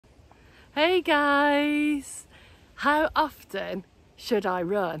Hey guys! How often should I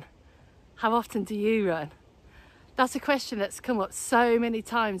run? How often do you run? That's a question that's come up so many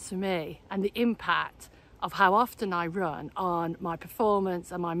times for me, and the impact of how often I run on my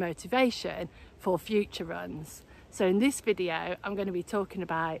performance and my motivation for future runs. So in this video, I'm going to be talking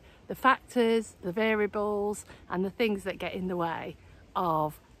about the factors, the variables, and the things that get in the way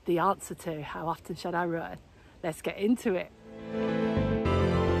of the answer to how often should I run. Let's get into it.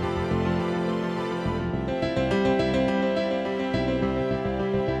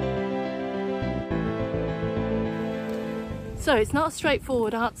 So it's not a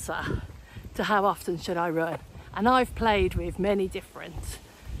straightforward answer to how often should I run, and I've played with many different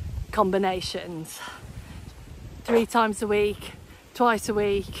combinations. 3 times a week, twice a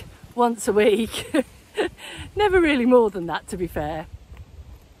week, once a week, never really more than that, to be fair.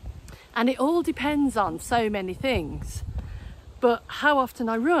 And it all depends on so many things, but how often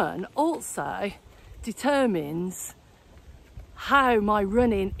I run also determines how my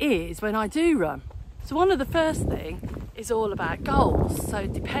running is when I do run. So one of the first things is all about goals. So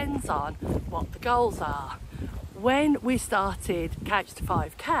it depends on what the goals are. When we started Couch to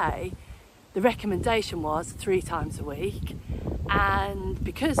 5K, the recommendation was 3 times a week. And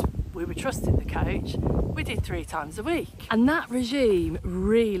because we were trusting the coach, we did 3 times a week. And that regime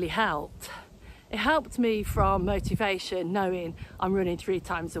really helped. It helped me from motivation, knowing I'm running 3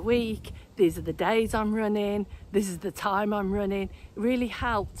 times a week. These are the days I'm running. This is the time I'm running. It really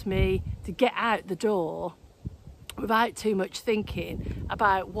helped me to get out the door without too much thinking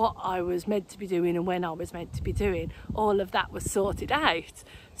about what I was meant to be doing and when I was meant to be doing. All of that was sorted out.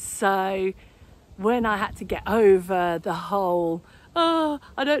 So when I had to get over the whole, I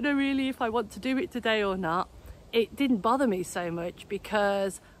don't know really if I want to do it today or not, it didn't bother me so much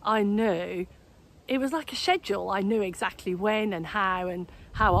because I knew it was like a schedule. I knew exactly when and how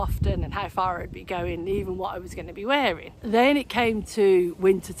often and how far I'd be going, even what I was going to be wearing. Then it came to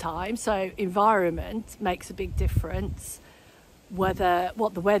winter time, so environment makes a big difference, what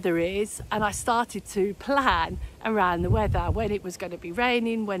the weather is, and I started to plan around the weather, when it was going to be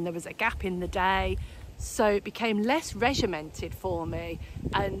raining, when there was a gap in the day. So it became less regimented for me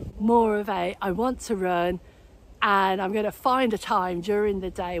and more of a, I want to run and I'm going to find a time during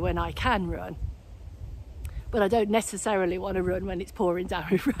the day when I can run. But I don't necessarily want to run when it's pouring down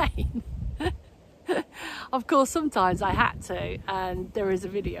with rain. Of course, sometimes I had to, and there is a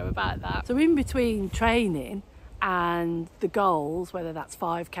video about that. So in between training and the goals, whether that's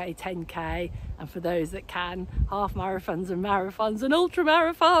 5K, 10K, and for those that can, half marathons and ultra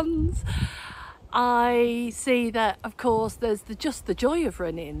marathons, I see that, of course, there's just the joy of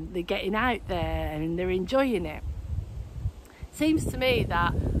running, the getting out there, and they're enjoying it. Seems to me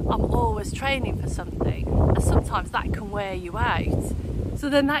that I'm always training for something, and sometimes that can wear you out. So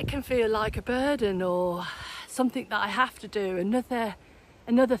then that can feel like a burden or something that I have to do,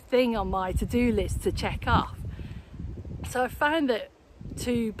 another thing on my to-do list to check off. So I found that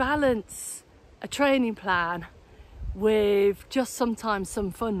to balance a training plan with just sometimes some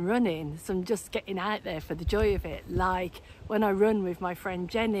fun running, some just getting out there for the joy of it, like when I run with my friend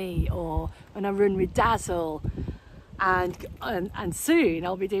Jenny or when I run with Dazzle. And soon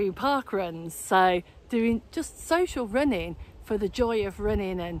I'll be doing park runs, so doing just social running for the joy of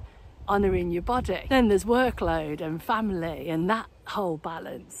running and honouring your body. Then there's workload and family and that whole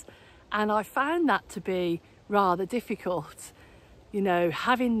balance, and I found that to be rather difficult. You know,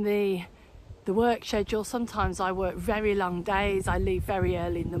 having the work schedule, sometimes I work very long days. I leave very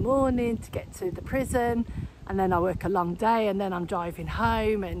early in the morning to get to the prison, and then I work a long day, and then I'm driving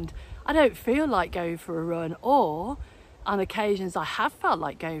home and I don't feel like going for a run, or on occasions I have felt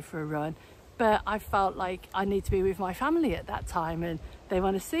like going for a run, but I felt like I need to be with my family at that time and they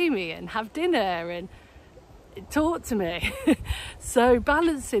want to see me and have dinner and talk to me. So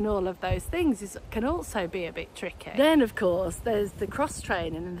balancing all of those things can also be a bit tricky. Then of course there's the cross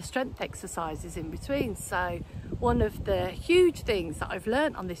training and the strength exercises in between. So one of the huge things that I've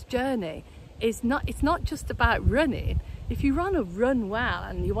learned on this journey is it's not just about running. If you want to run well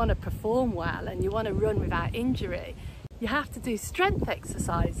and you want to perform well and you want to run without injury, you have to do strength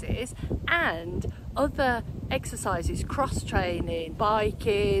exercises and other exercises, cross training,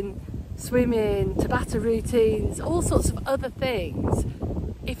 biking, swimming, Tabata routines, all sorts of other things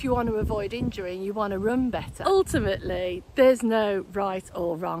if you want to avoid injury and you want to run better. Ultimately, there's no right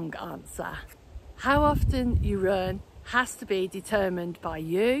or wrong answer. How often you run has to be determined by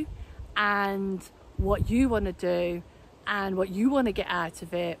you and what you want to do and what you want to get out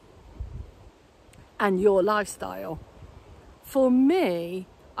of it and your lifestyle. For me,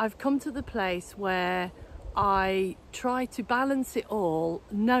 I've come to the place where I try to balance it all,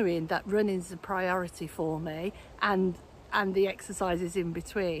 knowing that running's a priority for me and the exercises in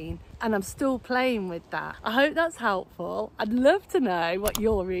between, and I'm still playing with that. I hope that's helpful. I'd love to know what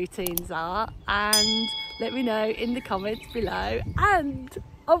your routines are, and let me know in the comments below, and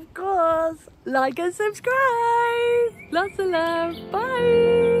of course like and subscribe. Lots of love.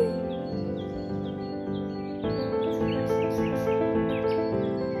 Bye.